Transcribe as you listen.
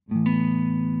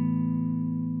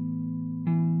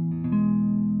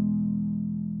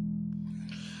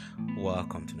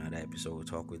Welcome to another episode of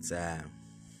Talk with Sam.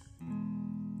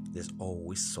 There's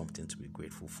always something to be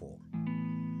grateful for.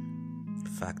 The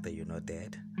fact that you're not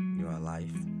dead, you're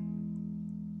alive,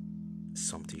 is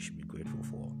something you should be grateful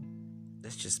for.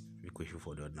 Let's just be grateful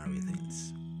for the ordinary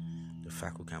things. The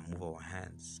fact we can move our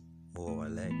hands, move our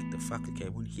leg, the fact you can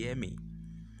even hear me,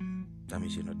 that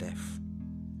means you're not deaf.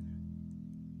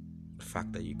 The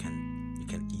fact that you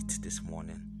can eat this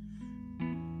morning.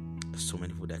 There's so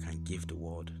many people that can give the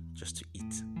world just to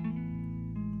eat,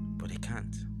 but they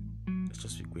can't. Let's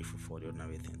just be grateful for the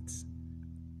ordinary things.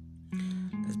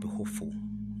 Let's be hopeful.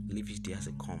 Live each day as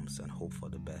it comes and hope for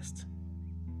the best.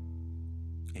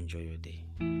 Enjoy your day.